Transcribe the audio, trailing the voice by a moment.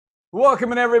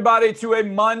Welcoming everybody to a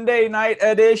Monday night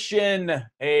edition.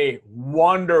 A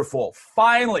wonderful,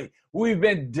 finally, we've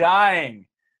been dying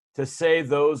to say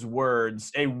those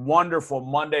words. A wonderful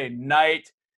Monday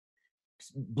night.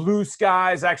 Blue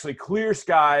skies, actually clear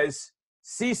skies.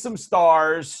 See some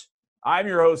stars. I'm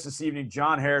your host this evening,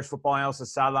 John Harris, football analyst and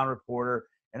sideline reporter,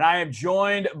 and I am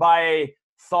joined by a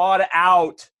thawed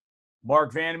out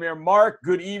Mark Vandermeer. Mark,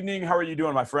 good evening. How are you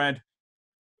doing, my friend?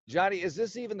 Johnny, is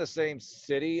this even the same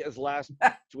city as last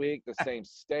week, the same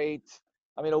state?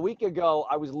 I mean, a week ago,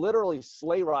 I was literally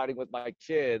sleigh riding with my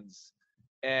kids,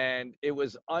 and it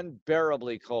was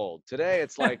unbearably cold. Today,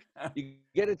 it's like you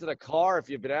get into the car, if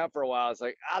you've been out for a while, it's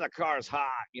like, the car's hot.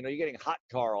 You know, you're getting hot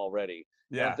car already.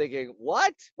 And I'm Yeah. thinking,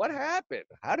 what? What happened?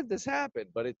 How did this happen?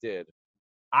 But it did.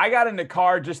 I got in the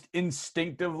car just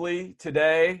instinctively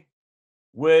today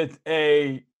with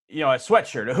a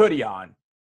sweatshirt, a hoodie on.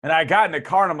 And I got in the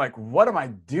car and I'm like, what am I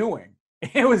doing?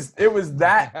 It was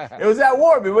that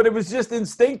warm, but it was just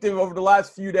instinctive over the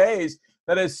last few days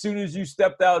that as soon as you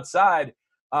stepped outside,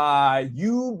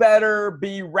 you better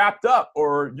be wrapped up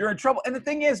or you're in trouble. And the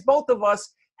thing is, both of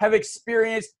us have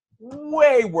experienced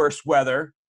way worse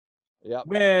weather Yep.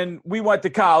 when we went to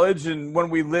college and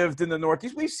when we lived in the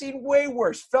Northeast. We've seen way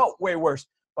worse, felt way worse.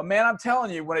 But man, I'm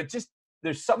telling you,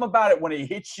 there's something about it when it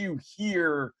hits you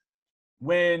here,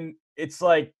 when it's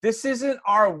like, this isn't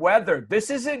our weather. This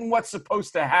isn't what's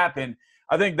supposed to happen.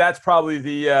 I think that's probably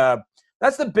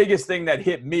that's the biggest thing that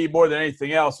hit me more than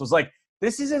anything else, was like,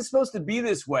 this isn't supposed to be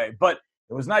this way. But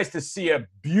it was nice to see a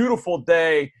beautiful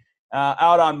day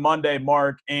out on Monday,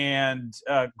 Mark, and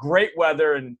great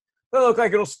weather. And it look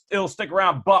like it'll stick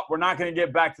around, but we're not going to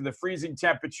get back to the freezing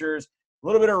temperatures. A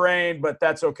little bit of rain, but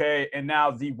that's okay. And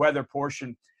now the weather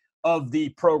portion of the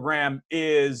program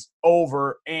is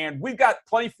over, and we've got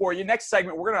plenty for you. Next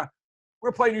segment, we're gonna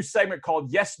play a new segment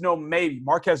called Yes, No, Maybe.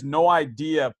 Mark has no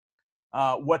idea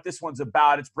what this one's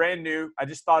about. It's brand new. I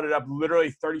just thought it up literally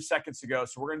 30 seconds ago,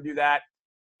 so we're gonna do that.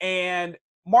 And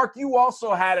Mark, you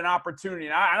also had an opportunity,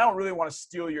 and I don't really want to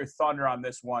steal your thunder on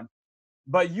this one,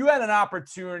 but you had an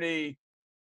opportunity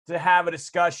to have a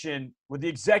discussion with the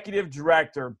executive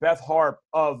director, Beth Harp,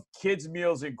 of Kids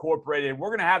Meals Incorporated. We're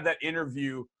going to have that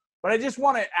interview, but I just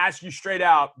want to ask you straight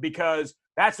out, because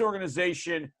that's the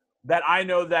organization that I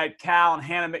know that Cal and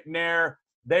Hannah McNair,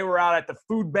 they were out at the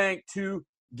food bank too,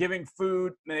 giving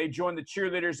food, and they joined the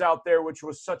cheerleaders out there, which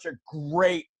was such a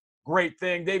great, great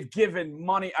thing. They've given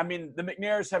money. I mean, the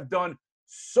McNairs have done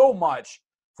so much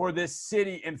for this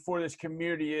city and for this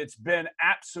community. It's been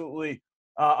absolutely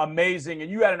amazing. And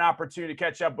you had an opportunity to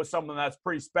catch up with someone that's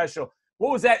pretty special.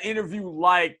 What was that interview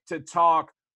like to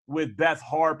talk with Beth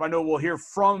Harp? I know we'll hear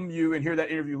from you and hear that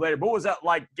interview later, but what was that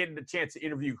like, getting the chance to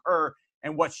interview her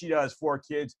and what she does for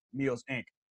Kids Meals Inc.?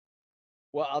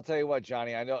 Well, I'll tell you what,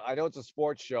 Johnny, I know it's a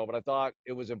sports show, but I thought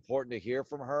it was important to hear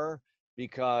from her,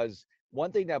 because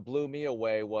one thing that blew me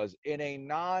away was, in a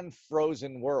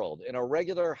non-frozen world, in a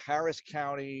regular Harris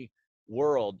County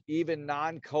world, even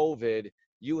non-COVID,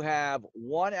 you have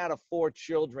 1 out of 4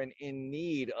 children in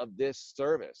need of this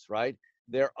service, right?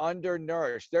 They're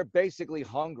undernourished. They're basically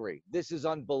hungry. This is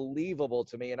unbelievable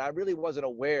to me, and I really wasn't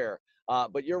aware.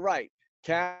 But you're right.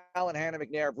 Cal and Hannah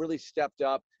McNair have really stepped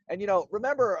up. And,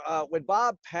 remember when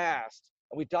Bob passed,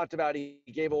 and we talked about, he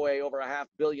gave away over $500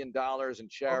 million in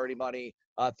charity money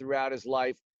throughout his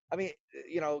life. I mean,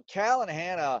 Cal and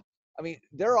Hannah, I mean,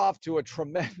 they're off to a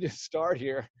tremendous start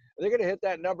here. They're going to hit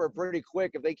that number pretty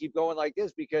quick if they keep going like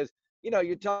this, because,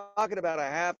 you're talking about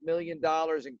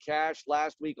 $500,000 in cash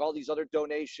last week, all these other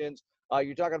donations.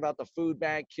 You're talking about the food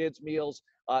bank, kids meals.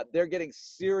 They're getting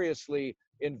seriously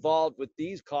involved with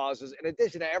these causes, in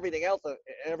addition to everything else that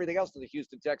the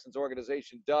Houston Texans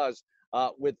organization does,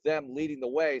 with them leading the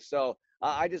way. So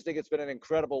I just think it's been an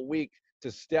incredible week to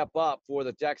step up for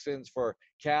the Texans, for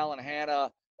Cal and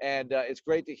Hannah. And it's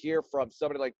great to hear from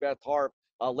somebody like Beth Harp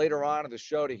later on in the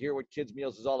show, to hear what Kids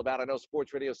Meals is all about. I know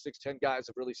Sports Radio 610 guys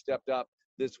have really stepped up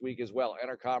this week as well,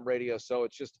 Entercom Radio. So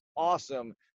it's just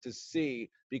awesome to see,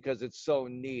 because it's so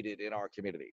needed in our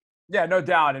community. Yeah, no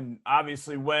doubt. And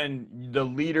obviously, when the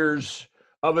leaders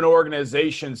of an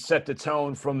organization set the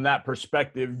tone from that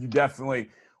perspective, you definitely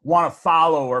want to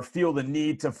follow or feel the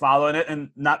need to follow in it,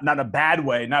 and not a bad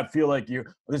way, not feel like you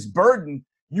this burden.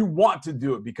 You want to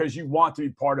do it because you want to be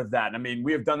part of that. I mean,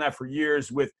 we have done that for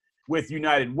years with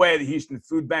United Way, the Houston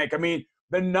Food Bank. I mean,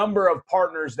 the number of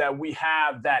partners that we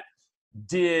have that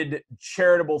did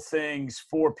charitable things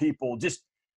for people.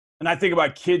 And I think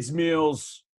about kids'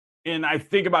 meals, and I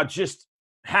think about just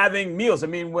having meals. I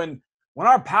mean, when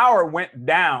our power went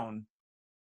down,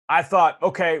 I thought,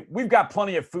 okay, we've got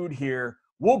plenty of food here.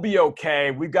 We'll be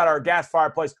okay. We've got our gas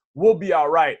fireplace. We'll be all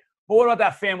right. But what about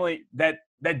that family that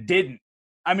didn't?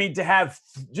 I mean, to have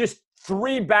just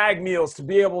 3 bag meals to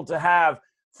be able to have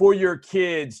for your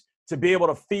kids, to be able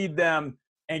to feed them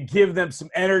and give them some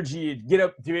energy to get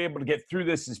up to be able to get through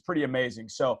this is pretty amazing.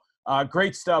 So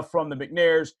great stuff from the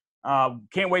McNairs.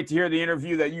 Can't wait to hear the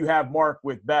interview that you have, Mark,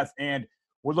 with Beth, and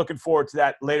we're looking forward to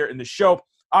that later in the show.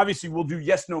 Obviously, we'll do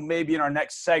yes, no, maybe in our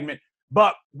next segment,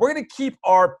 but we're going to keep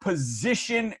our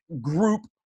position group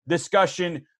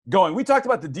discussion going. We talked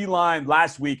about the D-line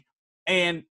last week,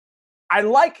 and I know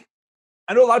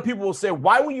a lot of people will say,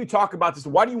 why will you talk about this?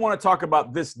 Why do you want to talk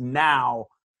about this now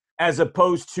as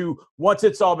opposed to once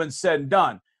it's all been said and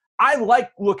done? I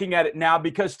like looking at it now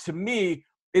because to me,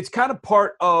 it's kind of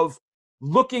part of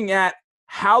looking at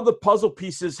how the puzzle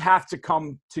pieces have to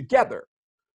come together.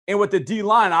 And with the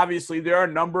D-line, obviously, there are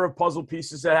a number of puzzle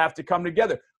pieces that have to come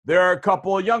together. There are a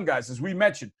couple of young guys, as we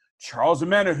mentioned, Charles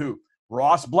Omenihu,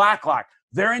 Ross Blacklock.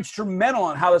 They're instrumental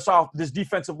in how this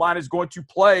defensive line is going to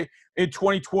play in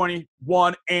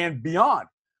 2021 and beyond.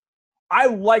 I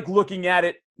like looking at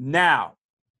it now,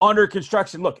 under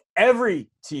construction. Look, every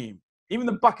team, even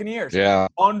the Buccaneers,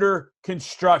 under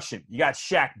construction. You got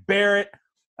Shaq Barrett.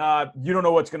 You don't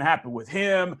know what's going to happen with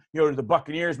him. You know, the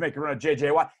Buccaneers make a run at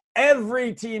J.J. Watt.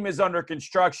 Every team is under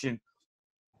construction.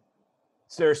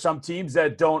 So there are some teams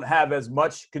that don't have as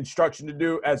much construction to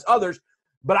do as others.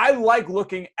 But I like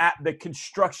looking at the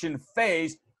construction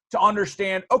phase to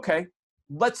understand, okay,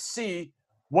 let's see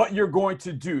what you're going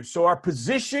to do. So our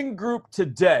position group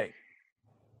today,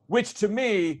 which to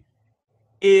me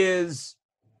is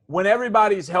when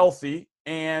everybody's healthy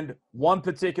and one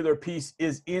particular piece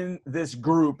is in this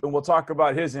group, and we'll talk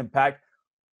about his impact,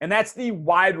 and that's the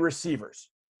wide receivers.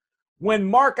 When,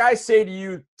 Mark, I say to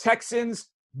you, Texans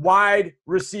wide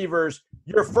receivers,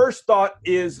 your first thought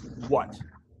is what?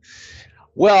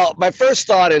 Well, my first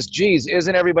thought is, geez,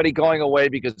 isn't everybody going away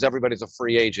because everybody's a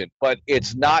free agent? But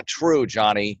it's not true,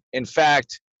 Johnny. In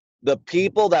fact, the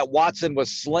people that Watson was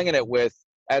slinging it with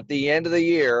at the end of the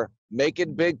year,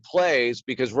 making big plays,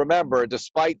 because remember,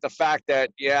 despite the fact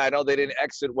that, I know they didn't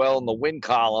exit well in the win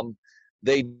column,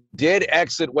 they did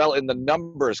exit well in the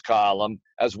numbers column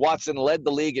as Watson led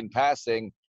the league in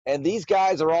passing, and these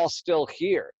guys are all still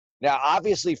here. Now,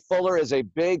 obviously, Fuller is a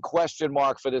big question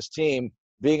mark for this team.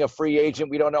 Being a free agent,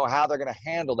 we don't know how they're going to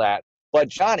handle that. But,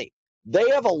 Johnny, they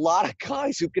have a lot of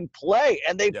guys who can play,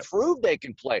 and they've proved they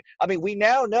can play. I mean, we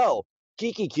now know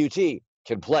Kiki QT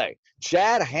can play.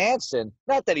 Chad Hansen,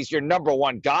 not that he's your number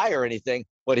one guy or anything,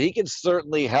 but he can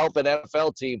certainly help an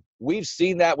NFL team. We've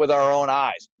seen that with our own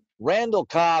eyes. Randall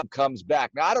Cobb comes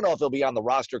back. Now, I don't know if he'll be on the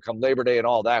roster come Labor Day and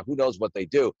all that. Who knows what they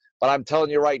do? But I'm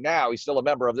telling you right now, he's still a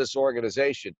member of this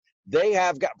organization. They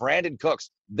have got Brandon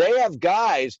Cooks. They have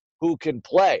guys who can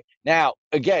play. Now,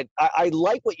 again, I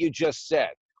like what you just said.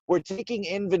 We're taking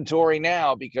inventory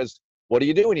now because what do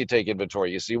you do when you take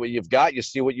inventory? You see what you've got. You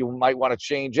see what you might want to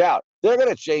change out. They're going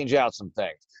to change out some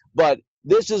things. But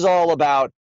this is all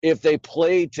about if they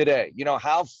played today,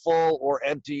 how full or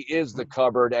empty is the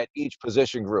cupboard at each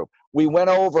position group? We went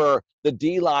over the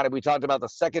D-line and we talked about the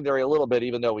secondary a little bit,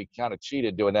 even though we kind of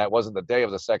cheated doing that. It wasn't the day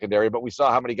of the secondary, but we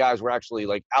saw how many guys were actually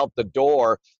out the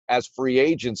door as free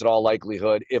agents in all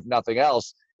likelihood, if nothing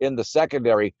else, in the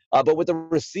secondary. But with the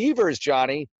receivers,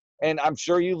 Johnny, and I'm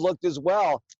sure you've looked as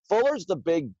well, Fuller's the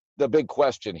big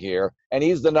question here, and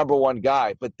he's the number one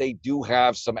guy, but they do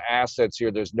have some assets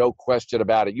here. There's no question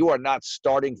about it. You are not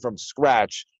starting from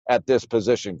scratch at this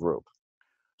position group.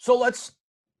 So let's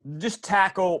just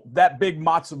tackle that big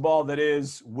matzo ball that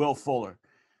is Will Fuller.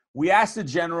 We asked the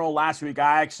general last week.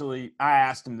 I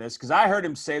asked him this because I heard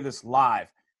him say this live,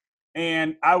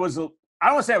 and I don't want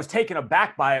to say I was taken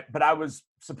aback by it, but I was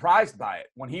surprised by it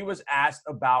when he was asked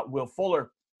about Will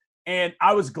Fuller. And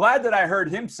I was glad that I heard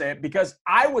him say it because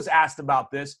I was asked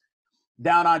about this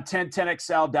down on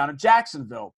 1010XL down in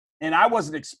Jacksonville. And I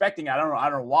wasn't expecting, I don't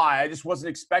know why. I just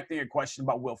wasn't expecting a question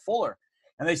about Will Fuller.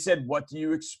 And they said, what do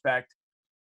you expect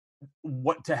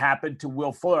what to happen to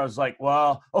Will Fuller? I was like,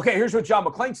 well, okay, here's what John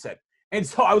McClain said. And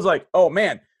so I was like, oh,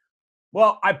 man.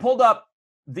 Well, I pulled up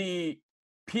the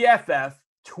PFF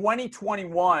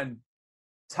 2021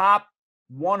 top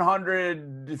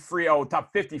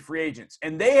 50 free agents,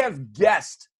 and they have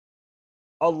guessed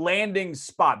a landing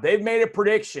spot. They've made a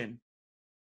prediction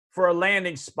for a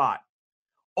landing spot.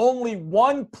 Only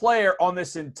one player on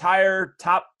this entire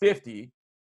top 50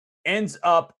 ends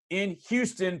up in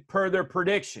Houston per their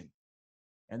prediction,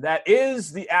 and that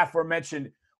is the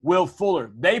aforementioned Will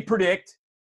Fuller. They predict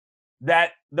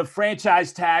that the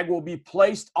franchise tag will be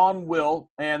placed on Will,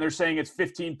 and they're saying it's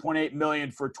 $15.8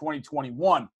 million for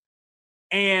 2021.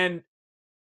 And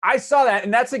I saw that,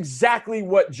 and that's exactly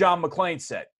what John McClain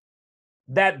said,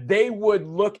 that they would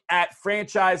look at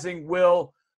franchising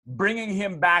Will, bringing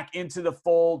him back into the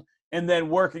fold, and then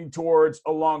working towards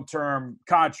a long-term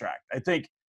contract. I think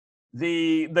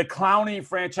the Clowney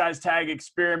franchise tag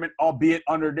experiment, albeit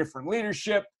under different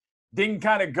leadership, didn't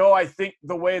kind of go, I think,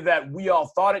 the way that we all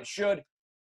thought it should.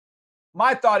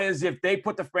 My thought is if they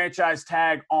put the franchise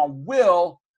tag on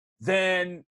Will,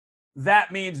 then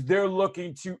that means they're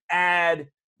looking to add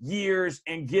years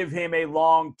and give him a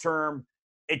long-term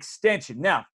extension.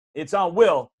 Now, it's on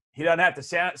Will. He doesn't have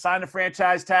to sign the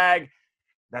franchise tag.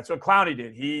 That's what Clowney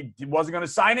did. He wasn't going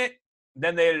to sign it.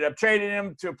 Then they ended up trading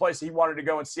him to a place he wanted to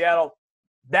go in Seattle.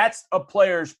 That's a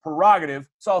player's prerogative.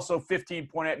 It's also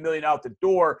 $15.8 million out the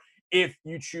door if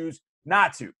you choose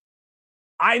not to.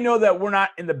 I know that we're not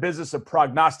in the business of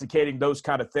prognosticating those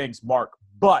kind of things, Mark,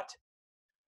 but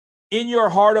in your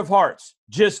heart of hearts,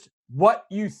 just what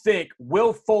you think,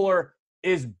 Will Fuller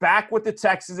is back with the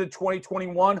Texans in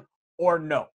 2021 or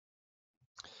no?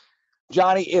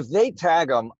 Johnny, if they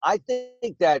tag him, I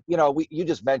think that, you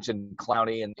just mentioned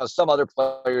Clowney and some other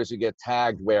players who get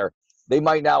tagged where they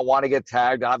might not want to get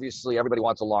tagged. Obviously, everybody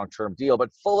wants a long-term deal, but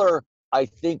Fuller, I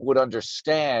think, would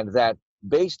understand that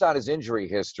based on his injury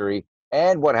history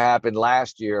and what happened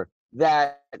last year,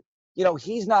 that,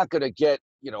 he's not going to get,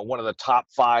 one of the top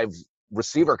 5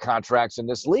 receiver contracts in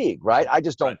this league, right? I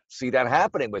just don't see that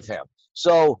happening with him.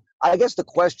 So I guess the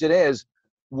question is,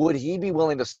 would he be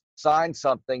willing to sign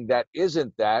something that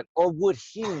isn't that, or would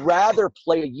he rather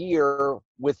play a year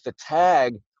with the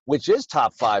tag, which is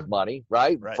top 5 money,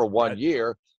 right? For 1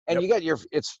 year, and you get if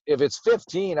it's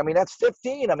 15, I mean, that's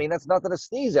 15. I mean, that's nothing to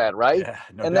sneeze at, right? Yeah,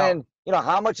 no and doubt. then,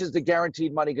 how much is the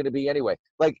guaranteed money going to be anyway?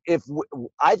 Like,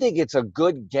 I think it's a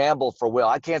good gamble for Will.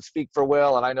 I can't speak for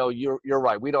Will, and I know you're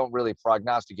right. We don't really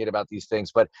prognosticate about these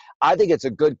things, but I think it's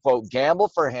a good, quote,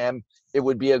 gamble for him. It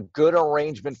would be a good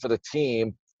arrangement for the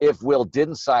team if Will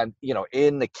didn't sign,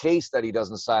 in the case that he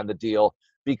doesn't sign the deal,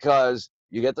 because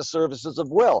you get the services of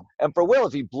Will. And for Will,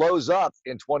 if he blows up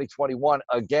in 2021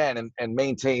 again and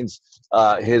maintains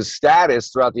his status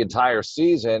throughout the entire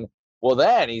season, well,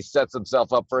 then he sets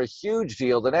himself up for a huge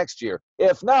deal the next year.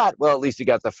 If not, well, at least you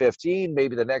got the 15.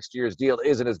 Maybe the next year's deal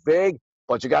isn't as big,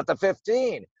 but you got the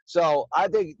 15. So I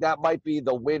think that might be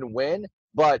the win-win,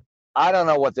 but I don't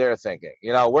know what they're thinking.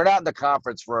 We're not in the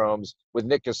conference rooms with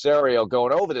Nick Caserio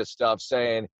going over this stuff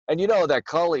saying, and that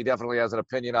Culley definitely has an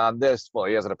opinion on this. Well,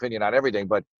 he has an opinion on everything,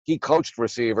 but he coached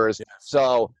receivers. Yes.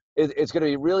 So it's going to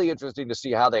be really interesting to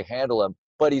see how they handle him.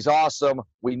 But he's awesome.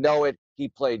 We know it. He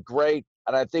played great.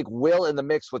 And I think Will in the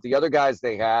mix with the other guys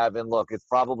they have, and look, it's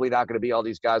probably not going to be all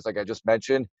these guys like I just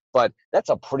mentioned, but that's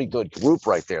a pretty good group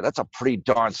right there. That's a pretty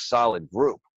darn solid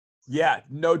group. Yeah,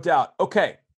 no doubt.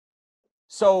 Okay.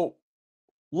 So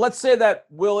let's say that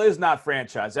Will is not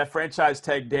franchised. That franchise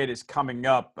tag date is coming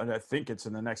up, and I think it's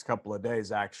in the next couple of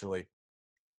days, actually.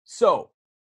 So,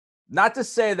 not to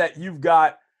say that you've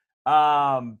got,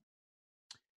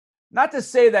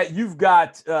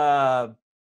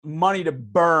 money to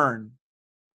burn.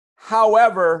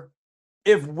 However,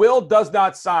 if Will does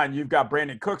not sign, you've got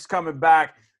Brandon Cooks coming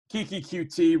back, Kiki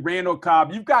QT, Randall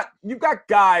Cobb. You've got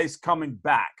guys coming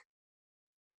back.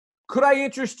 Could I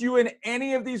interest you in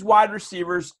any of these wide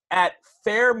receivers at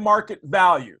fair market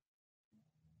value?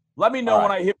 Let me know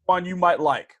when I hit one you might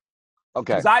like.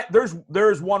 Okay.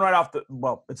 There's one right off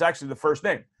it's actually the first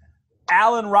name.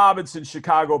 Allen Robinson,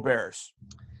 Chicago Bears.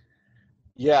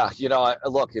 Yeah,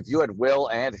 look, if you had Will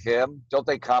and him, don't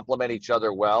they complement each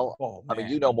other well? Oh, I mean,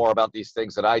 you know more about these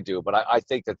things than I do, but I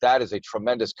think that is a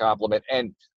tremendous compliment.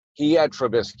 And he had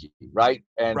Trubisky, right?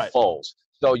 And Foles.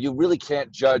 So you really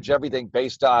can't judge everything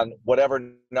based on whatever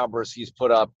numbers he's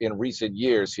put up in recent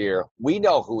years here. We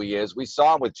know who he is. We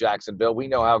saw him with Jacksonville. We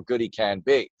know how good he can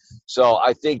be. So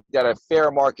I think that a fair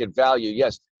market value,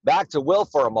 yes. Back to Will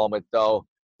for a moment, though.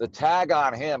 The tag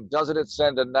on him, doesn't it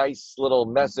send a nice little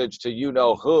message to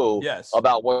who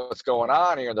about what's going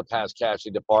on here in the pass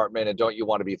catching department, and don't you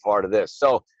want to be part of this?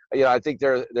 So, I think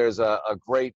there's a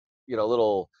great,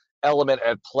 little element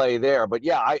at play there. But,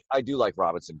 yeah, I do like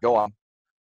Robinson. Go on.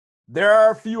 There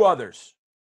are a few others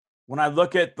when I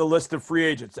look at the list of free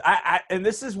agents. And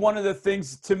this is one of the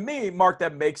things, to me, Mark,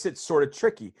 that makes it sort of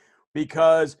tricky,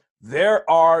 because there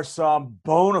are some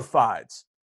bona fides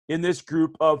in this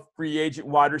group of free agent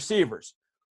wide receivers.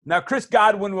 Now, Chris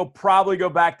Godwin will probably go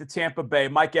back to Tampa Bay.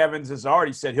 Mike Evans has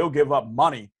already said he'll give up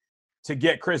money to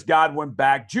get Chris Godwin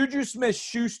back. Juju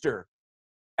Smith-Schuster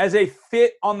as a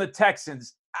fit on the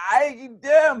Texans.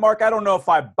 Mark, I don't know if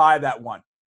I buy that one.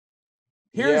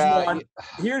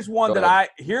 Here's one that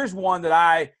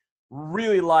I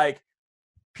really like.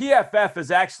 PFF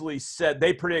has actually said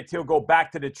they predict he'll go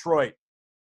back to Detroit,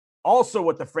 also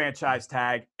with the franchise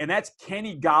tag, and that's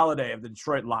Kenny Golladay of the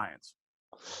Detroit Lions.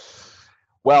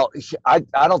 Well, I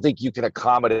don't think you can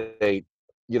accommodate,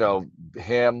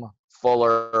 him,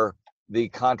 Fuller, the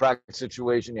contract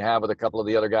situation you have with a couple of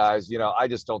the other guys. I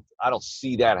don't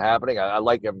see that happening. I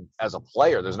like him as a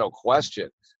player. There's no question.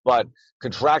 But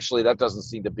contractually, that doesn't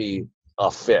seem to be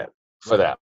a fit for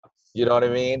them. You know what I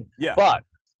mean? Yeah. But,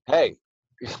 hey,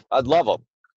 I'd love him.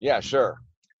 Yeah, sure.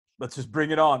 Let's just bring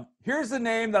it on. Here's the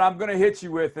name that I'm going to hit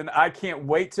you with, and I can't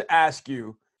wait to ask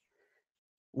you.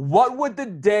 What would the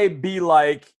day be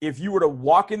like if you were to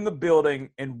walk in the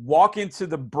building and walk into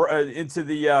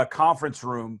the conference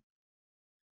room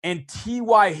and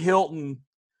T.Y. Hilton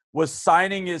was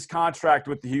signing his contract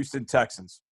with the Houston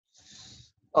Texans?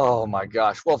 Oh, my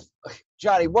gosh. Well,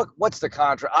 Johnny, what's the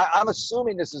contract? I'm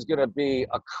assuming this is going to be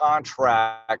a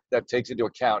contract that takes into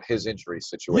account his injury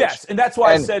situation. Yes, and that's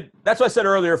why I said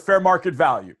earlier, fair market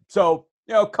value. So,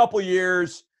 a couple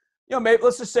years, maybe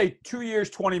let's just say 2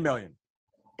 years, $20 million.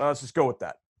 Let's just go with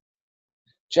that.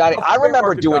 Johnny, I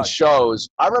remember doing shows.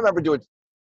 I remember doing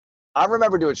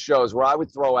shows where I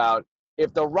would throw out,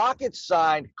 if the Rockets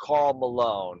signed Karl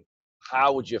Malone,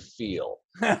 how would you feel?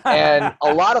 And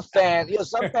a lot of fans,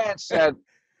 some fans said,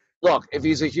 look, if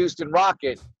he's a Houston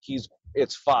Rocket,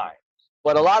 it's fine.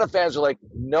 But a lot of fans are like,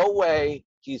 no way,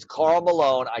 he's Karl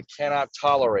Malone. I cannot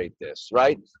tolerate this,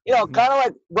 right? Kind of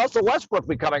like Russell Westbrook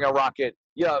becoming a Rocket.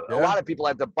 A lot of people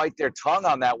had to bite their tongue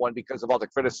on that one because of all the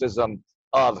criticism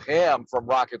of him from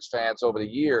Rockets fans over the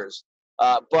years.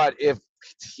 But if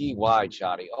T.Y.,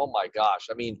 Johnny, oh my gosh.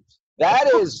 I mean,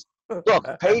 that is, look,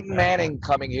 Peyton Manning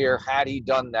coming here, had he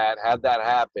done that, had that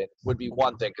happen, would be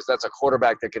one thing, because that's a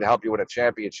quarterback that can help you win a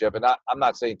championship. And I'm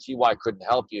not saying T.Y. couldn't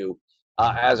help you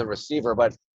as a receiver,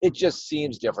 but it just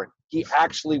seems different. He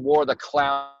actually wore the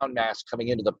clown mask coming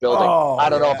into the building. I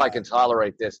don't know if I can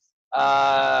tolerate this.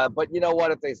 But you know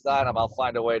what? If they sign him, I'll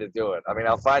find a way to do it. I mean,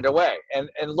 I'll find a way. And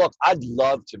look, I'd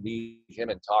love to meet him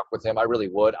and talk with him. I really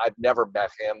would. I've never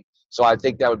met him. So I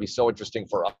think that would be so interesting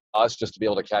for us just to be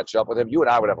able to catch up with him. You and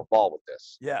I would have a ball with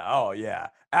this. Yeah. Oh, yeah.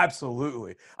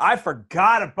 Absolutely. I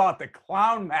forgot about the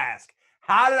clown mask.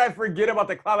 How did I forget about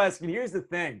the clown mask? And here's the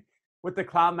thing with the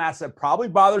clown mask that probably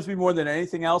bothers me more than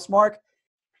anything else, Mark,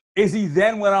 is he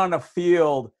then went on the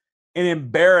field and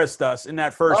embarrassed us in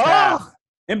that first half.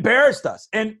 Embarrassed us.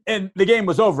 And the game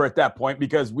was over at that point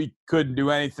because we couldn't do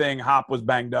anything. Hop was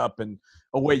banged up and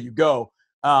away you go.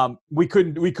 We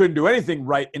couldn't do anything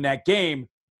right in that game,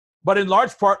 but in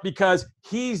large part because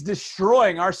he's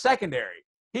destroying our secondary.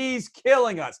 He's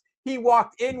killing us. He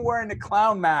walked in wearing the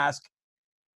clown mask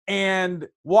and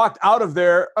walked out of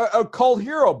there a cult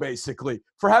hero, basically,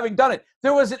 for having done it.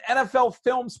 There was an NFL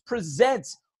Films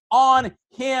Presents on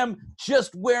him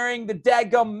just wearing the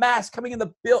daggum mask coming in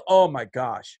the bill. Oh my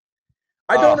gosh.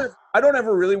 I don't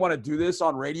ever really want to do this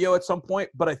on radio at some point,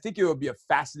 but I think it would be a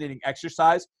fascinating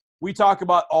exercise. We talk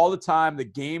about all the time the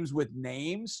games with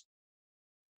names.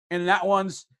 And that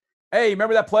one's, hey,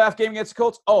 remember that playoff game against the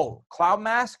Colts? Oh, clown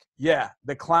mask? Yeah,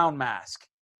 the clown mask.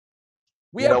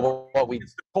 We have more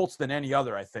against the Colts than any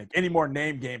other, I think. Any more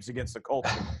name games against the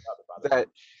Colts.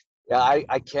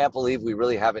 I can't believe we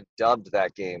really haven't dubbed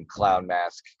that game Clown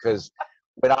Mask, because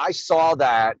when I saw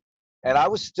that, and I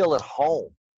was still at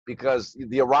home because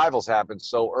the arrivals happened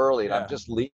so early, and I'm just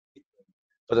leaving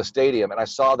for the stadium, and I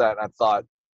saw that, and I thought,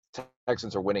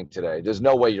 Texans are winning today. There's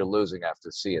no way you're losing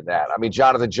after seeing that. I mean,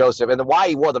 Jonathan Joseph, and then why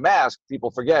he wore the mask,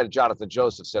 people forget. Jonathan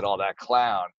Joseph said, oh, that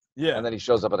clown. Yeah. And then he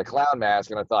shows up in a clown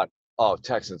mask, and I thought, oh,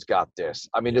 Texans got this.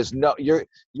 I mean, there's no, your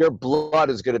blood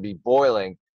is going to be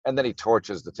boiling. And then he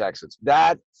torches the Texans.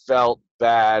 That felt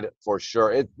bad for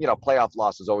sure. Playoff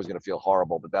loss is always going to feel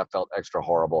horrible, but that felt extra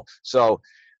horrible. So,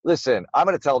 listen, I'm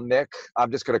going to tell Nick. I'm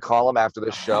just going to call him after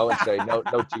this show and say, no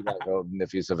T.Y. Hilton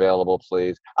if he's available,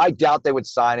 please. I doubt they would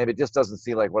sign him. It just doesn't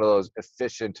seem like one of those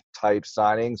efficient type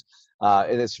signings.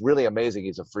 And it's really amazing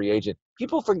he's a free agent.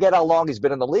 People forget how long he's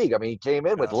been in the league. I mean, he came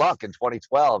in with luck in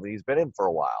 2012, and he's been in for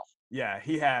a while. Yeah,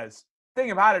 he has. The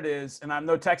thing about it is, and I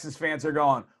know Texas fans are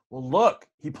going, well, look,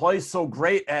 he plays so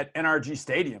great at NRG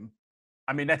Stadium.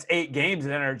 I mean, that's 8 games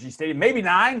at NRG Stadium, maybe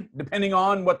 9, depending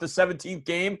on what the 17th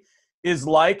game is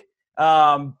like.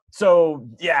 So,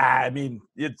 yeah, I mean,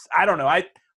 I don't know.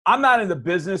 I'm not in the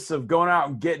business of going out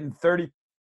and getting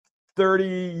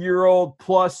 30-year-old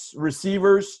plus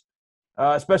receivers,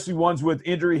 especially ones with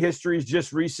injury histories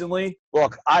just recently.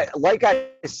 Look, like I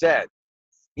said,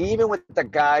 even with the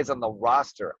guys on the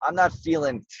roster, I'm not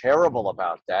feeling terrible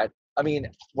about that. I mean,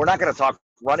 we're not going to talk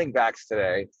running backs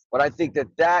today, but I think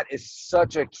that is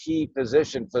such a key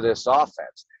position for this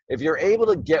offense. If you're able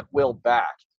to get Will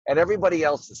back and everybody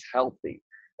else is healthy,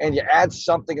 and you add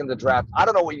something in the draft, I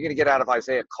don't know what you're going to get out of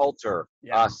Isaiah Coulter,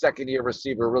 second-year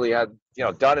receiver, really hadn't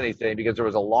done anything because there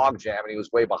was a logjam and he was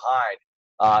way behind.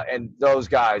 And those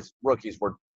guys, rookies,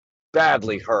 were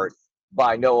badly hurt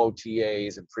by no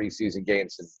OTAs and preseason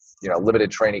games and limited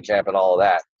training camp and all of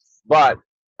that. But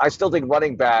I still think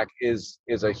running back is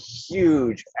a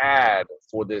huge add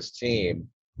for this team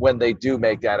when they do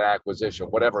make that acquisition,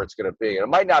 whatever it's going to be. And it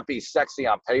might not be sexy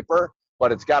on paper,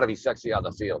 but it's got to be sexy on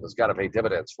the field. It's got to pay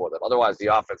dividends for them. Otherwise, the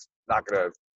offense is not going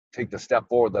to take the step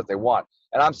forward that they want.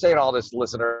 And I'm saying all this,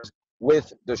 listeners,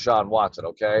 with Deshaun Watson,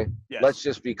 okay? Yes. Let's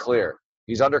just be clear.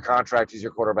 He's under contract. He's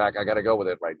your quarterback. I got to go with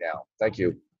it right now. Thank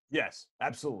you. Yes,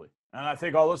 absolutely. And I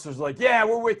think all listeners are like, yeah,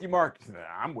 we're with you, Mark.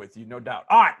 I'm with you, no doubt.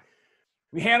 All right.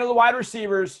 We handle the wide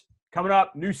receivers. Coming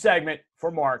up, new segment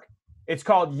for Mark. It's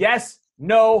called Yes,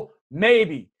 No,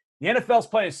 Maybe. The NFL's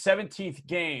playing a 17th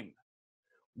game.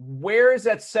 Where is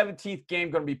that 17th game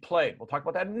going to be played? We'll talk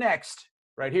about that next,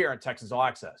 right here on Texans All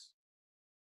Access.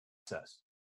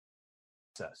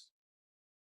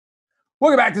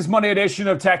 Welcome back to this Monday edition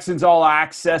of Texans All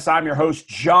Access. I'm your host,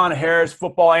 John Harris,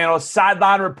 football analyst,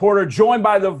 sideline reporter, joined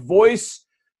by the voice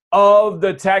of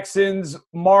the Texans,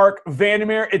 Mark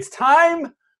Vandermeer. It's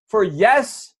time for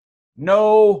Yes,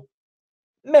 No,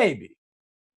 Maybe.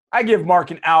 I give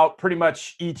Mark an out pretty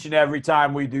much each and every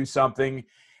time we do something.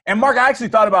 And, Mark, I actually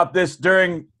thought about this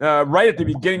during right at the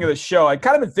beginning of the show. I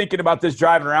kind of been thinking about this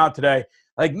driving around today.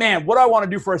 Like, man, what do I want to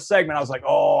do for a segment? I was like,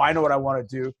 oh, I know what I want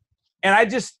to do. And I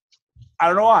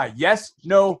don't know why. Yes,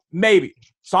 no, maybe.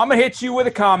 So I'm going to hit you with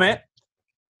a comment.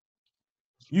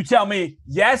 You tell me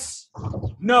yes,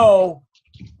 no,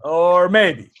 or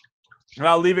maybe. And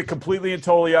I'll leave it completely and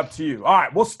totally up to you. All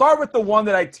right, we'll start with the one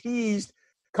that I teased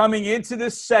coming into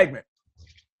this segment.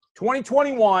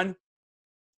 2021,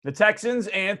 the Texans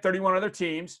and 31 other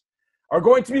teams are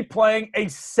going to be playing a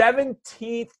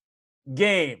 17th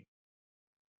game.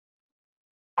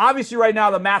 Obviously, right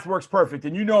now, the math works perfect.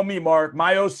 And you know me, Mark,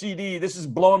 my OCD, this is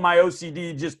blowing my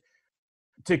OCD just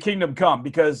to kingdom come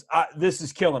because this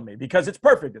is killing me because it's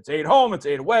perfect. It's 8 home, it's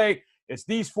 8 away. It's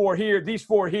these 4 here, these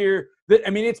 4 here. I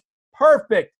mean, it's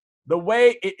perfect the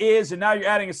way it is. And now you're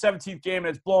adding a 17th game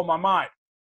and it's blowing my mind.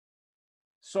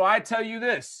 So I tell you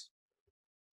this.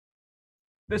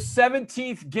 The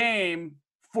 17th game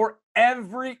for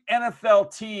every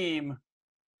NFL team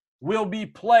will be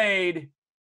played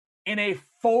in a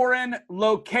foreign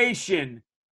location.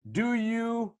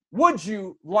 Would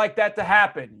you like that to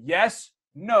happen? Yes,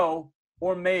 no,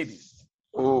 or maybe?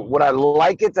 Ooh, would I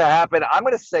like it to happen? I'm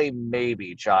going to say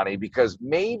maybe, Johnny, because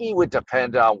maybe would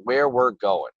depend on where we're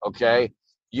going, okay?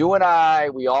 You and I,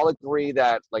 we all agree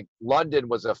that, like, London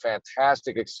was a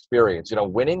fantastic experience.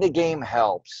 Winning the game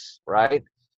helps, right?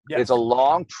 Yes. It's a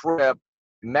long trip.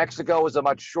 Mexico was a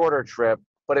much shorter trip,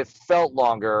 but it felt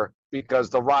longer because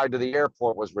the ride to the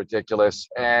airport was ridiculous,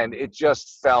 and it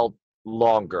just felt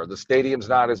longer. The stadium's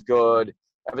not as good,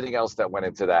 everything else that went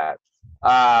into that.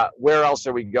 Where else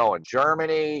are we going?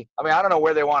 Germany? I mean, I don't know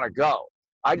where they want to go.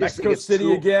 Mexico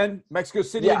City again.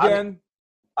 I mean,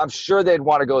 I'm sure they'd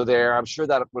want to go there. I'm sure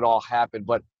that would all happen,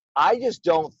 but I just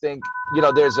don't think,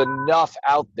 there's enough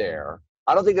out there.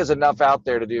 I don't think there's enough out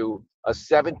there to do a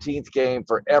 17th game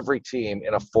for every team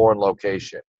in a foreign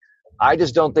location. I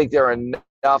just don't think there are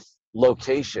enough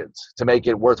locations to make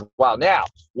it worthwhile. Now,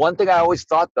 one thing I always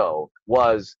thought, though,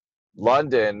 was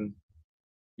London,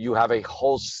 you have a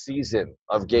whole season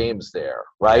of games there,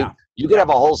 right? Yeah. You could have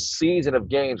a whole season of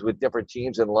games with different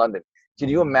teams in London. Can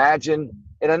you imagine,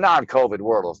 in a non-COVID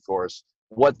world, of course,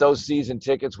 what those season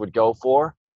tickets would go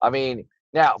for? I mean,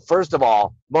 now, first of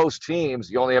all, most teams,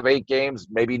 you only have 8 games,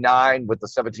 maybe 9 with the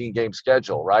 17-game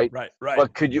schedule, right? Right.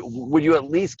 But would you at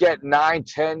least get 9,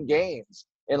 10 games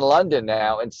in London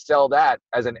now and sell that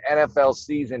as an NFL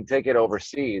season ticket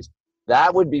overseas?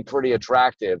 That would be pretty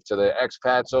attractive to the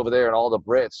expats over there and all the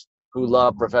Brits who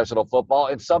love professional football.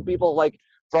 And some people, like,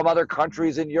 from other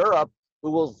countries in Europe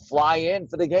who will fly in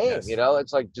for the game. Yes.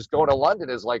 It's like just going to London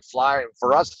is like flying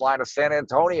to San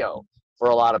Antonio for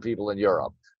a lot of people in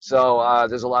Europe. So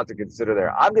there's a lot to consider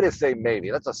there. I'm going to say maybe.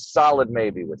 That's a solid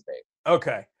maybe with me.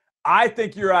 Okay. I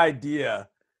think your idea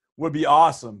would be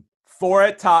awesome. 4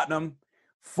 at Tottenham,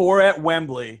 4 at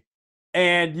Wembley,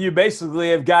 and you basically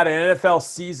have got an NFL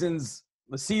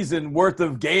season worth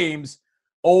of games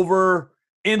over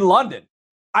in London.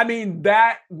 I mean,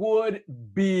 that would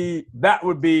be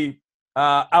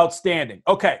outstanding.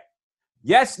 Okay.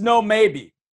 Yes, no,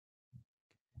 maybe.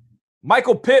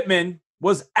 Michael Pittman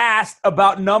was asked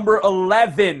about number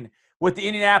 11 with the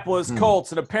Indianapolis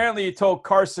Colts, and apparently he told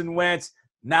Carson Wentz,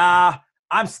 nah,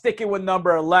 I'm sticking with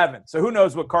number 11. So who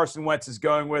knows what Carson Wentz is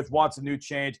going with, wants a new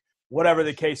change, whatever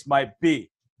the case might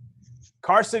be.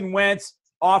 Carson Wentz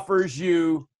offers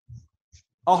you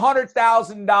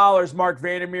 $100,000, Mark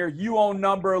Vandermeer. You own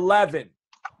number 11.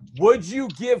 Would you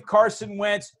give Carson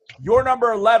Wentz your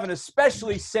number 11,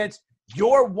 especially since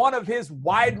you're one of his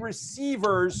wide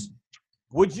receivers?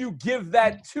 Would you give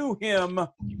that to him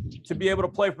to be able to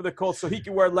play for the Colts so he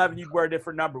can wear 11, you'd wear a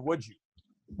different number? Would you?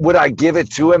 Would I give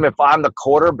it to him if I'm the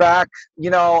quarterback?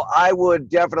 I would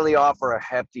definitely offer a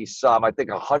hefty sum. I think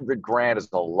 $100,000 is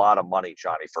a lot of money,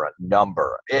 Johnny, for a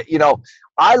number.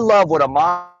 I love what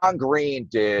Amon Green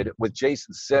did with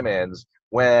Jason Simmons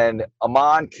when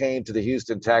Amon came to the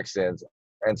Houston Texans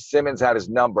and Simmons had his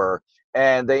number,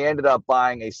 and they ended up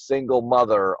buying a single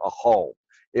mother a home.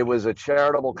 It was a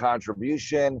charitable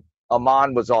contribution.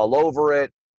 Amon was all over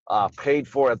it. Paid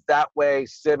for it that way.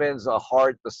 Simmons, a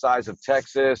heart the size of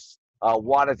Texas,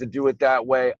 wanted to do it that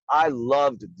way. I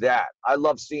loved that. I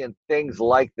love seeing things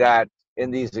like that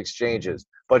in these exchanges.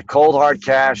 But cold hard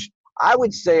cash, I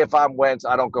would say if I'm Wentz,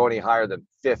 I don't go any higher than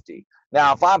 50.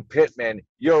 Now, if I'm Pittman,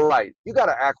 you're right. You got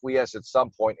to acquiesce at some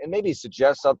point and maybe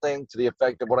suggest something to the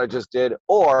effect of what I just did,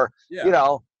 or,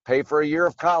 pay for a year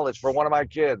of college for one of my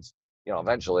kids.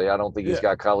 Eventually, I don't think he's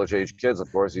got college-age kids.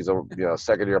 Of course, he's a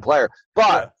second-year player.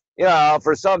 But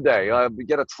for someday,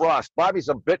 get a trust, buy me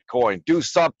some Bitcoin, do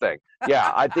something.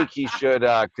 Yeah, I think he should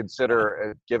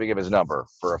consider giving him his number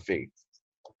for a fee.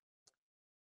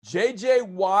 J.J.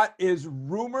 Watt is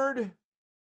rumored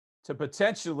to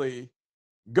potentially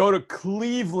go to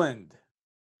Cleveland.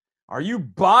 Are you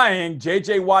buying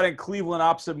J.J. Watt in Cleveland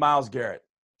opposite Myles Garrett?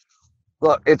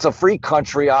 Look, it's a free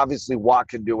country. Obviously, Watt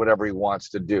can do whatever he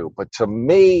wants to do. But to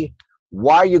me,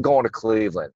 why are you going to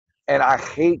Cleveland? And I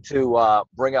hate to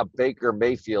bring up Baker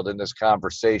Mayfield in this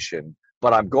conversation,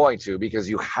 but I'm going to, because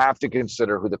you have to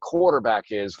consider who the quarterback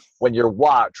is when you're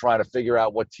Watt trying to figure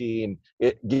out what team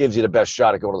it gives you the best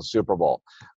shot at going to the Super Bowl.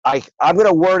 I'm going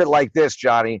to word it like this,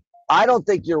 Johnny. I don't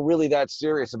think you're really that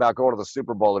serious about going to the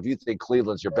Super Bowl if you think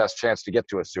Cleveland's your best chance to get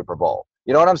to a Super Bowl.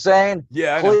 You know what I'm saying?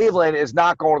 Yeah. Cleveland is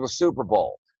not going to the Super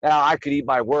Bowl. Now, I could eat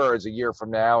my words a year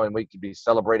from now and we could be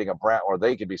celebrating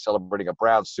they could be celebrating a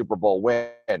Browns Super Bowl win.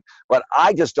 But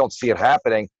I just don't see it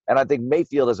happening. And I think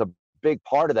Mayfield is a big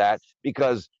part of that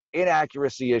because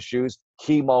inaccuracy issues,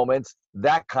 key moments,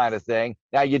 that kind of thing.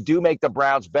 Now, you do make the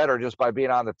Browns better just by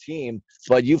being on the team,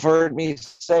 but you've heard me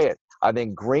say it. I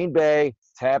think Green Bay,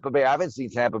 Tampa Bay, I haven't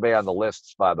seen Tampa Bay on the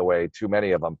lists, by the way, too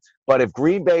many of them. But if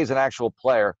Green Bay is an actual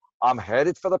player, I'm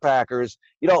headed for the Packers.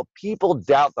 People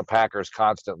doubt the Packers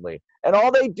constantly. And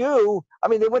all they do,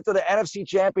 they went to the NFC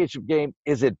Championship game.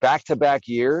 Is it back-to-back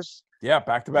years? Yeah,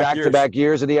 back-to-back years. Back-to-back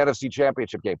years in the NFC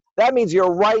Championship game. That means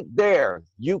you're right there.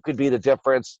 You could be the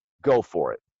difference. Go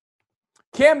for it.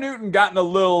 Cam Newton got in a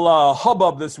little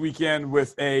hubbub this weekend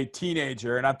with a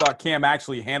teenager, and I thought Cam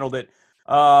actually handled it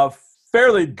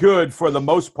fairly good for the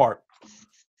most part.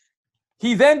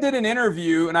 He then did an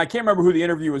interview, and I can't remember who the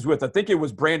interview was with. I think it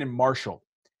was Brandon Marshall.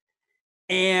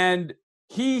 And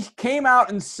he came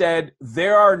out and said,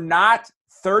 there are not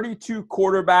 32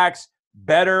 quarterbacks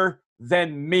better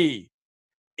than me.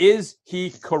 Is he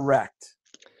correct?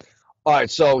 All right,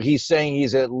 so he's saying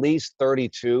he's at least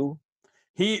 32.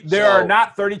 There are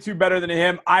not 32 better than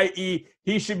him, i.e.,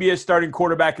 he should be a starting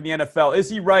quarterback in the NFL. Is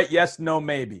he right? Yes, no,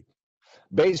 maybe.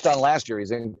 Based on last year,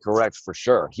 he's incorrect for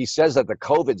sure. He says that the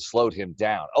COVID slowed him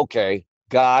down. Okay,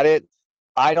 got it.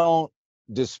 I don't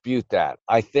dispute that.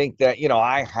 I think that,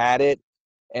 I had it,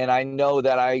 and I know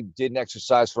that I didn't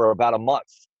exercise for about a month.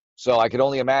 So I can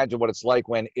only imagine what it's like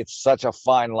when it's such a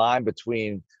fine line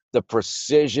between the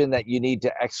precision that you need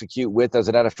to execute with as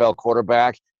an NFL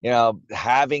quarterback,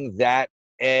 having that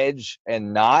edge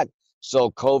and not. So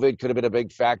COVID could have been a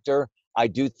big factor. I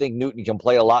do think Newton can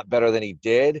play a lot better than he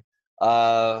did.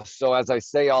 So as I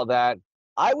say all that,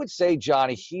 I would say,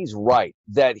 Johnny, he's right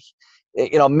that,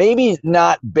 maybe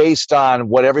not based on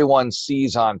what everyone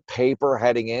sees on paper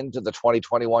heading into the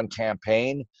 2021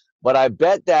 campaign, but I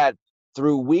bet that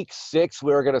through week 6,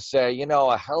 we're going to say,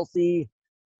 a healthy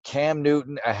Cam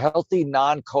Newton, a healthy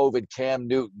non-COVID Cam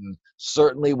Newton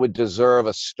certainly would deserve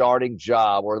a starting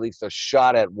job or at least a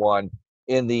shot at one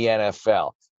in the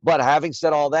NFL. But having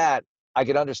said all that, I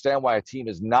can understand why a team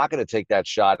is not going to take that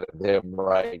shot at him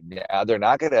right now. They're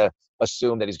not going to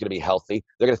assume that he's going to be healthy.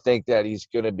 They're going to think that he's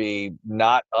going to be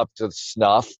not up to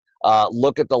snuff.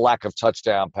 Look at the lack of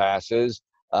touchdown passes.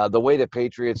 The way the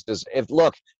Patriots does.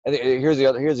 Here's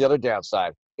the other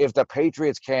downside. If the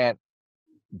Patriots can't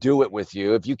do it with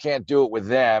you, if you can't do it with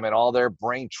them and all their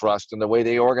brain trust and the way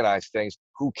they organize things,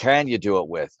 who can you do it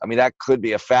with? That could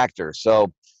be a factor.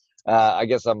 So I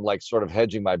guess I'm like sort of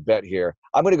hedging my bet here.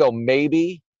 I'm going to go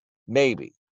maybe,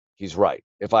 maybe. He's right.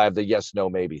 If I have the yes, no,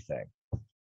 maybe thing.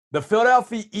 The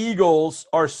Philadelphia Eagles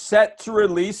are set to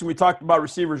release, and we talked about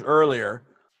receivers earlier,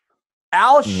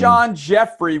 Alshon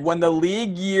Jeffrey when the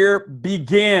league year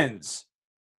begins.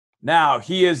 Now,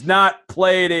 he has not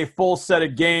played a full set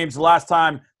of games. The last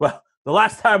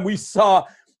time we saw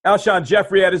Alshon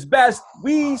Jeffrey at his best,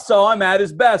 we saw him at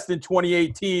his best in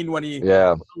 2018 when he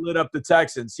lit up the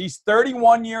Texans. He's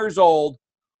 31 years old,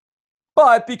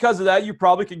 but because of that, you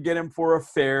probably can get him for a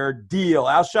fair deal.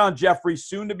 Alshon Jeffrey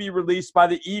soon to be released by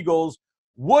the Eagles.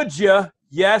 Would you?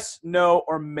 Yes, no,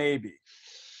 or maybe?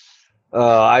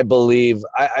 I believe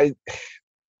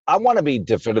I want to be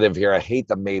definitive here. I hate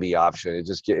the maybe option.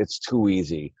 It's too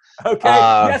easy. Okay,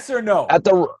 yes or no?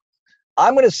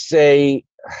 I'm going to say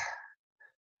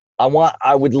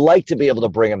I would like to be able to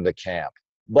bring him to camp.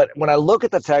 But when I look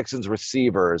at the Texans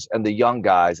receivers and the young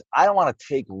guys, I don't want to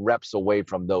take reps away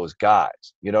from those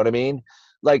guys. You know what I mean?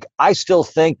 Like, I still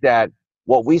think that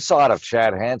what we saw out of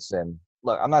Chad Hansen,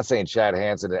 look, I'm not saying Chad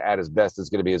Hansen at his best is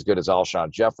going to be as good as Alshon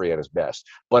Jeffrey at his best,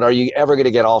 but are you ever going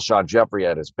to get Alshon Jeffrey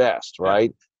at his best,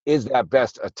 right? Yeah. Is that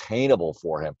best attainable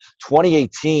for him?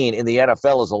 2018 in the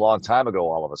NFL is a long time ago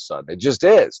all of a sudden. It just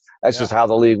is. That's just how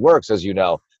the league works, as you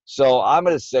know. So I'm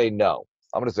going to say no.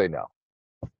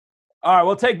 All right,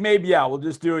 we'll take maybe out. We'll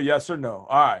just do a yes or no.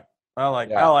 All right. I like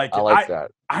it. I like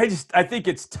that. I think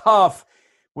it's tough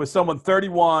with someone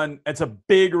 31. It's a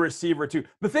big receiver too.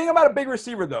 The thing about a big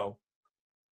receiver though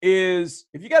is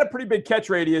if you got a pretty big catch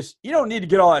radius, you don't need to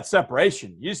get all that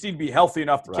separation. You just need to be healthy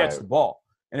enough to catch the ball.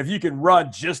 And if you can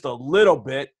run just a little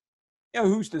bit,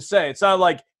 who's to say? It's not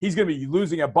like he's going to be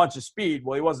losing a bunch of speed.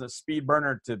 Well, he wasn't a speed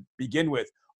burner to begin with.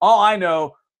 All I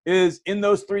know is in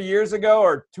those 3 years ago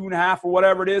or 2.5 or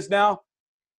whatever it is now,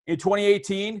 in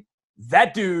 2018,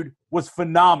 that dude was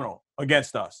phenomenal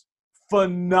against us.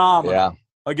 Phenomenal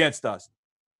against us.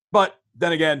 But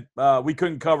then again, we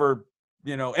couldn't cover,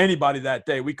 anybody that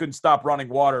day. We couldn't stop running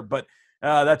water, but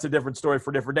that's a different story for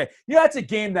a different day. That's a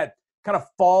game that kind of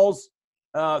falls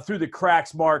through the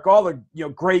cracks, Mark. All the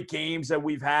great games that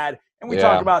we've had. And we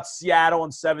talk about Seattle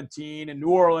in 17 and New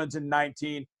Orleans in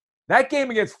 19. That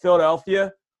game against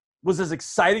Philadelphia was as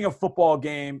exciting a football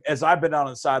game as I've been on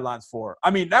the sidelines for.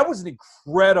 I mean, that was an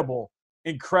incredible,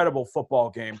 incredible football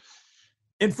game.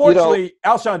 Unfortunately,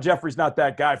 Alshon Jeffrey's not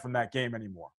that guy from that game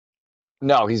anymore.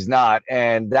 No, he's not.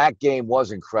 And that game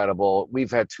was incredible. We've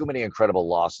had too many incredible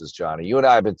losses, Johnny. You and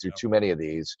I have been through too many of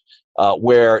these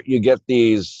where you get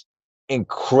these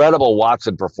incredible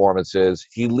Watson performances.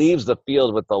 He leaves the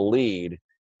field with the lead,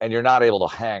 and you're not able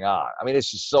to hang on. I mean, it's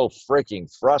just so freaking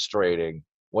frustrating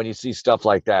when you see stuff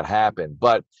like that happen.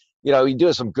 But, you do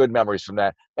have some good memories from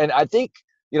that. And I think,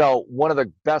 one of the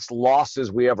best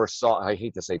losses we ever saw, I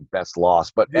hate to say best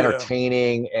loss, but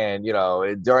entertaining and,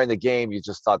 during the game, you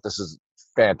just thought this is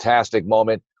a fantastic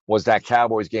moment, was that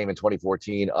Cowboys game in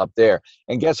 2014 up there.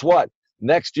 And guess what?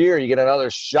 Next year, you get another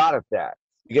shot at that.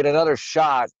 You get another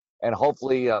shot, and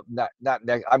hopefully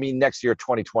next year,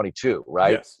 2022,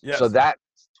 right? Yes. So that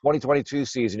 2022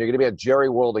 season, you're going to be at Jerry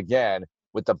World again,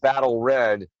 with the Battle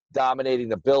Red dominating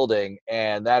the building,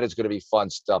 and that is going to be fun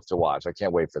stuff to watch. I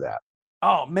can't wait for that.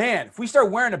 Oh, man. If we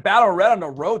start wearing a Battle Red on the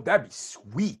road, that'd be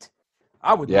sweet.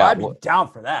 I'd be down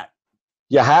for that.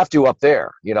 You have to up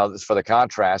there, for the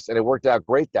contrast, and it worked out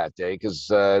great that day because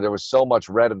there was so much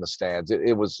red in the stands.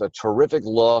 It was a terrific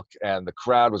look, and the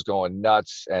crowd was going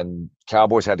nuts, and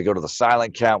Cowboys had to go to the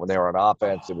silent count when they were on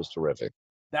offense. It was terrific.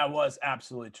 That was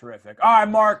absolutely terrific. All right,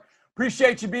 Mark.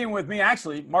 Appreciate you being with me.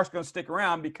 Actually, Mark's going to stick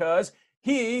around because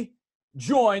he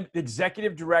joined the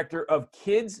executive director of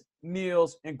Kids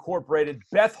Meals Incorporated,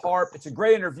 Beth Harp. It's a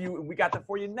great interview, and we got that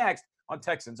for you next on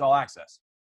Texans All Access.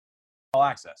 All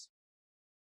Access.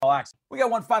 All Access. We got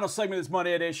one final segment this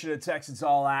Monday edition of Texans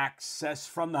All Access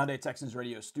from the Hyundai Texans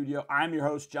radio studio. I'm your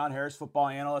host, John Harris, football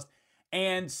analyst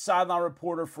and sideline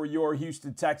reporter for your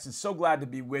Houston Texans. So glad to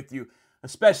be with you,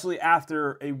 especially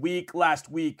after a week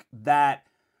last week that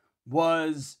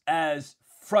was as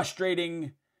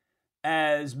frustrating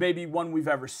as maybe one we've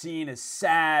ever seen, as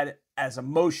sad, as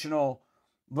emotional.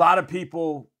 A lot of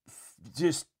people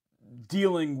just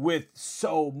dealing with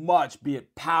so much, be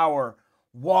it power,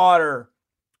 water,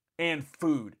 and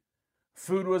food.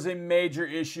 Food was a major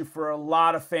issue for a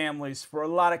lot of families, for a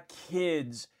lot of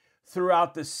kids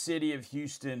throughout the city of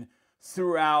Houston,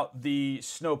 throughout the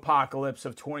snowpocalypse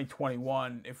of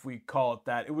 2021, if we call it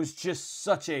that. It was just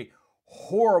such a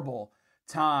horrible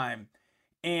time.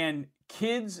 And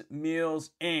Kids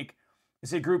Meals Inc.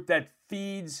 is a group that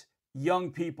feeds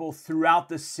young people throughout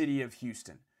the city of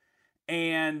Houston.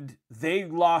 and they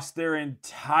lost their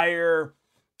entire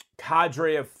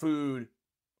cadre of food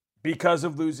because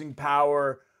of losing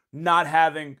power, not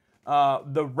having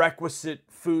the requisite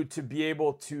food to be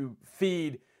able to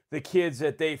feed the kids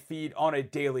that they feed on a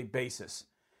daily basis.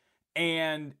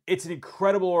 And it's an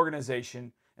incredible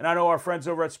organization. And I know our friends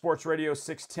over at Sports Radio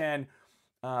 610,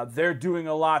 they're doing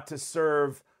a lot to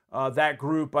serve that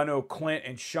group. I know Clint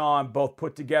and Sean both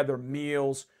put together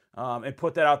meals and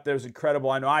put that out there. Is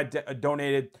incredible. I know I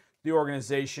donated the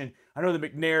organization. I know the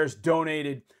McNairs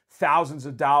donated thousands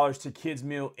of dollars to Kids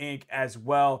Meal Inc. as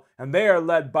well. And they are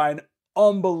led by an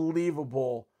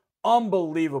unbelievable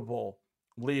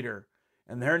leader.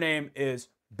 And her name is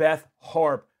Beth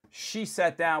Harp. She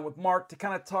sat down with Mark to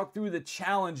kind of talk through the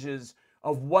challenges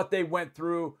of what they went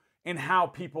through and how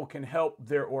people can help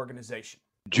their organization.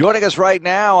 Joining us right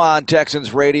now on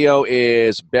Texans Radio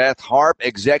is Beth Harp,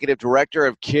 Executive Director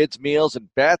of Kids Meals.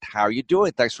 And Beth, how are you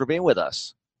doing? Thanks for being with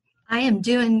us. I am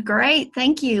doing great.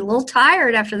 Thank you. A little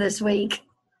tired after this week.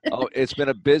 Oh, it's been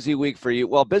a busy week for you.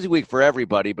 Well, busy week for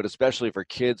everybody, but especially for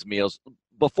Kids Meals.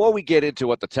 Before we get into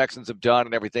what the Texans have done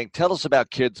and everything, tell us about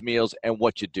Kids Meals and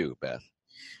what you do, Beth.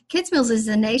 Kids Meals is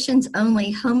the nation's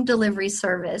only home delivery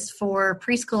service for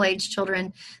preschool-age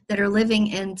children that are living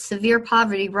in severe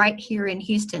poverty right here in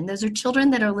Houston. Those are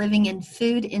children that are living in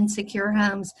food-insecure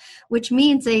homes, which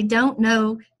means they don't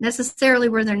know necessarily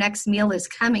where their next meal is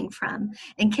coming from.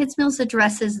 And Kids Meals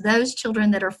addresses those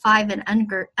children that are 5 and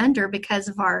under because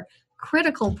of our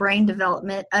critical brain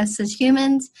development. Us as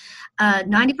humans,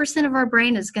 90% of our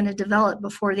brain is going to develop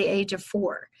before the age of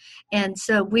 4. And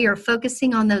so we are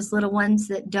focusing on those little ones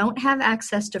that don't have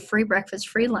access to free breakfast,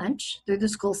 free lunch through the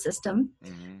school system.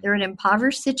 Mm-hmm. They're in an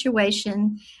impoverished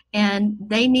situation and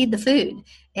they need the food.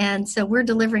 And so we're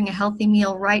delivering a healthy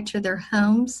meal right to their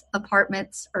homes,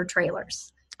 apartments, or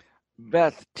trailers.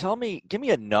 Beth, give me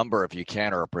a number if you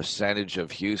can, or a percentage of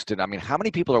Houston. I mean, how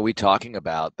many people are we talking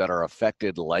about that are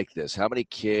affected like this? How many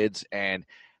kids, and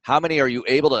how many are you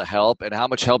able to help, and how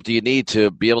much help do you need to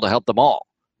be able to help them all?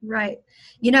 Right.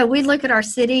 You know, we look at our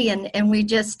city and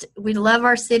we love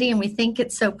our city and we think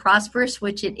it's so prosperous,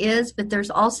 which it is, but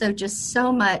there's also just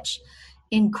so much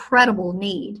incredible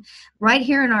need. Right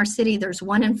here in our city, there's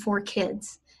 1 in 4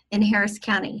 kids in Harris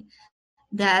County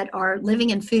that are living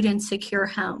in food insecure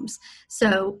homes.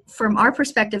 So from our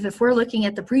perspective, if we're looking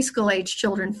at the preschool age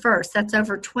children first, that's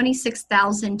over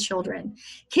 26,000 children.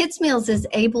 Kids Meals is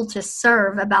able to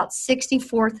serve about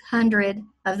 6,400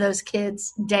 of those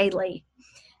kids daily.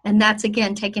 And that's,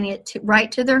 again, taking it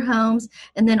right to their homes,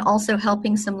 and then also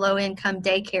helping some low-income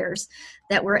daycares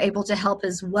that we're able to help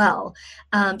as well.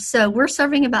 So we're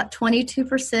serving about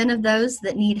 22% of those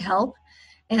that need help.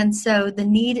 And so the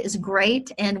need is great,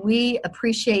 and we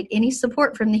appreciate any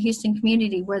support from the Houston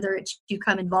community, whether it's you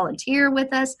come and volunteer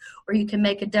with us, or you can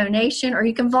make a donation, or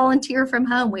you can volunteer from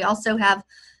home. We also have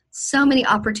so many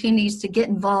opportunities to get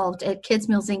involved at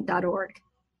kidsmealsinc.org.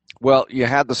 Well, you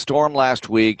had the storm last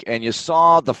week, and you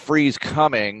saw the freeze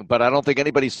coming, but I don't think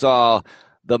anybody saw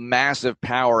the massive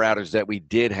power outage that we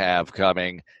did have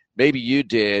coming. Maybe you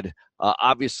did.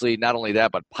 Obviously, not only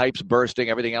that, but pipes bursting,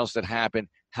 everything else that happened.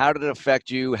 How did it affect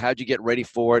you? How did you get ready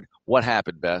for it? What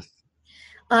happened, Beth?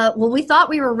 Well, we thought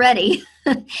we were ready.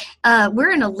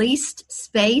 We're in a leased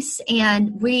space,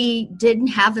 and we didn't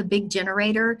have a big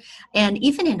generator. And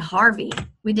even in Harvey,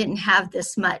 we didn't have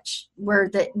this much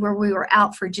where we were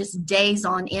out for just days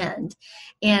on end.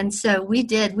 And so we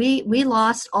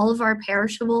lost all of our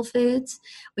perishable foods.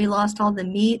 We lost all the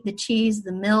meat, the cheese,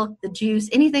 the milk, the juice,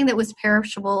 anything that was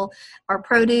perishable, our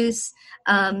produce.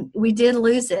 We did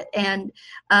lose it. And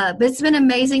but it's been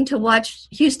amazing to watch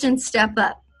Houston step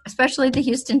up, especially the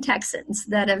Houston Texans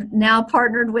that have now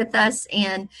partnered with us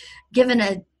and given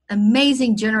an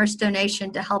amazing generous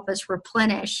donation to help us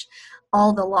replenish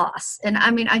all the loss. And I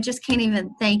mean, I just can't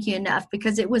even thank you enough,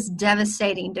 because it was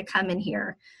devastating to come in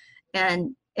here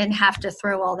and have to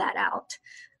throw all that out.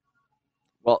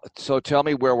 Well, so tell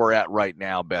me where we're at right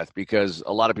now, Beth, because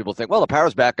a lot of people think, well, the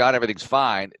power's back on, everything's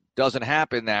fine. Doesn't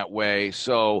happen that way.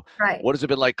 So right. What has it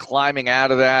been like climbing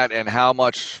out of that, and how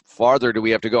much farther do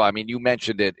we have to go? I mean, you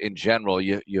mentioned it in general,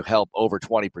 you help over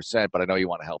 20%, but I know you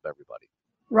want to help everybody.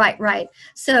 Right.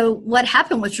 So what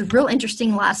happened was real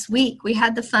interesting last week. We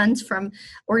had the funds from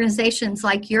organizations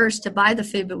like yours to buy the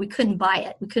food, but we couldn't buy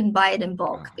it. We couldn't buy it in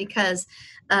bulk because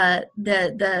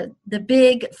the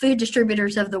big food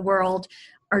distributors of the world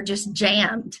are just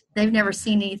jammed. They've never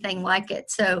seen anything like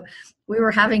it. So we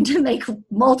were having to make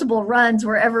multiple runs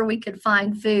wherever we could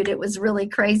find food. It was really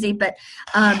crazy. But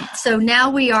so now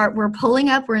we're pulling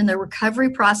up. We're in the recovery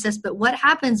process. But what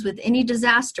happens with any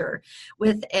disaster,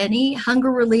 with any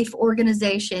hunger relief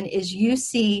organization, is you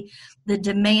see the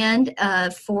demand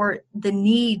for the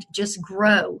need just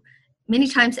grow, many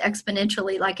times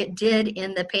exponentially, like it did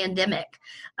in the pandemic.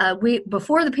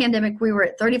 Before the pandemic, we were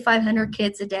at 3,500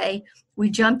 kids a day. We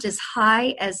jumped as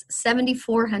high as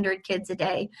 7,400 kids a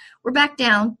day. We're back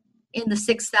down in the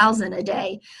 6,000 a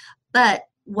day. But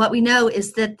what we know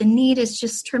is that the need is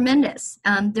just tremendous.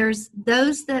 There's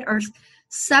those that are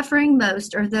suffering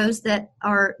most, or those that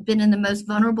are been in the most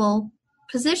vulnerable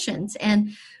positions.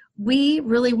 And we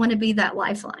really want to be that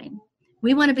lifeline.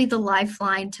 We want to be the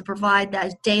lifeline to provide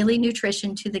that daily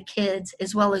nutrition to the kids,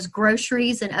 as well as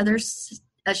groceries and other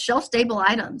shelf-stable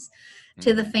items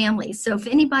to the families. So if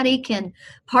anybody can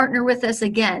partner with us,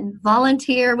 again,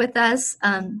 volunteer with us.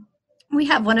 We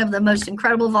have one of the most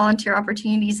incredible volunteer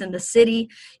opportunities in the city.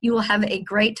 You will have a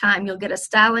great time. You'll get a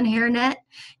styling hairnet.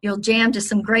 You'll jam to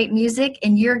some great music,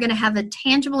 and you're going to have a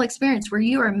tangible experience where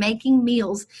you are making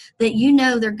meals that you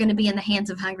know they're going to be in the hands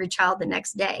of a hungry child the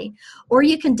next day. Or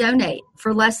you can donate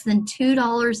for less than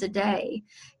 $2 a day.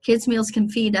 Kids Meals can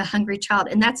feed a hungry child,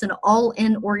 and that's an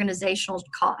all-in organizational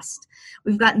cost.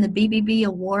 We've gotten the BBB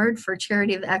Award for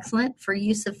Charity of Excellence for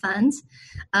use of funds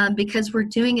because we're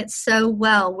doing it so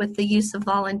well with the use of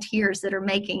volunteers that are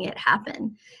making it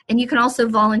happen. And you can also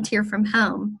volunteer from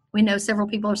home. We know several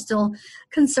people are still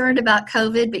concerned about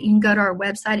COVID, but you can go to our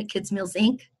website at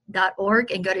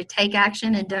kidsmealsinc.org and go to Take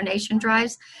Action and donation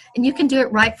drives, and you can do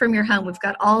it right from your home. We've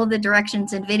got all of the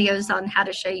directions and videos on how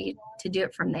to show you to do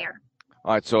it from there.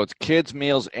 All right, so it's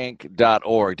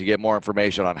kidsmealsinc.org to get more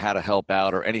information on how to help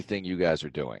out or anything you guys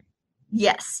are doing.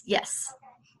 Yes.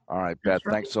 All right, Beth,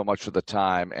 thanks so much for the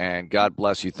time, and God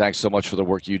bless you. Thanks so much for the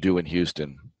work you do in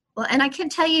Houston. Well, and I can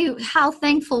tell you how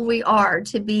thankful we are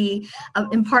to be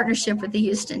in partnership with the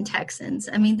Houston Texans.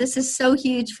 I mean, this is so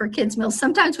huge for Kids Meals.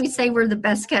 Sometimes we say we're the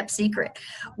best kept secret.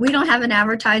 We don't have an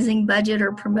advertising budget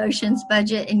or promotions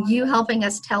budget, and you helping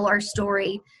us tell our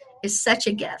story is such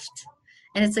a gift.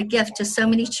 And it's a gift to so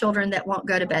many children that won't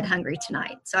go to bed hungry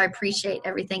tonight. So I appreciate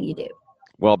everything you do.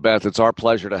 Well, Beth, it's our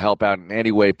pleasure to help out in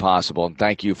any way possible, and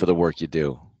thank you for the work you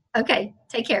do. Okay,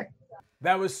 take care.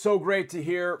 That was so great to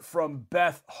hear from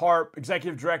Beth Harp,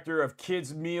 Executive Director of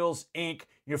Kids Meals, Inc.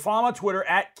 You can follow them on Twitter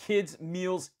at Kids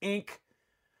Meals, Inc.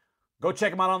 Go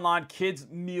check them out online,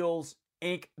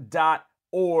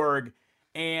 kidsmealsinc.org,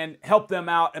 and help them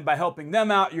out. And by helping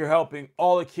them out, you're helping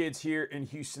all the kids here in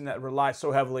Houston that rely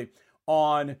so heavily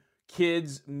on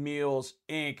Kids Meals,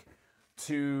 Inc.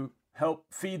 to help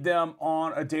feed them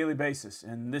on a daily basis.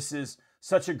 And this is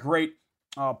such a great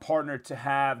partner to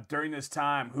have during this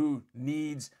time who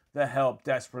needs the help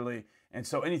desperately. And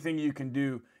so anything you can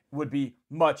do would be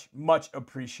much, much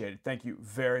appreciated. Thank you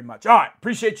very much. All right.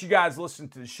 Appreciate you guys listening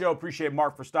to the show. Appreciate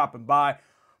Mark for stopping by.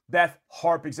 Beth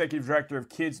Harp, Executive Director of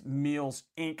Kids Meals,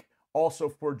 Inc., also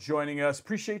for joining us.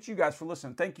 Appreciate you guys for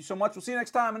listening. Thank you so much. We'll see you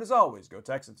next time. And as always, go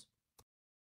Texans.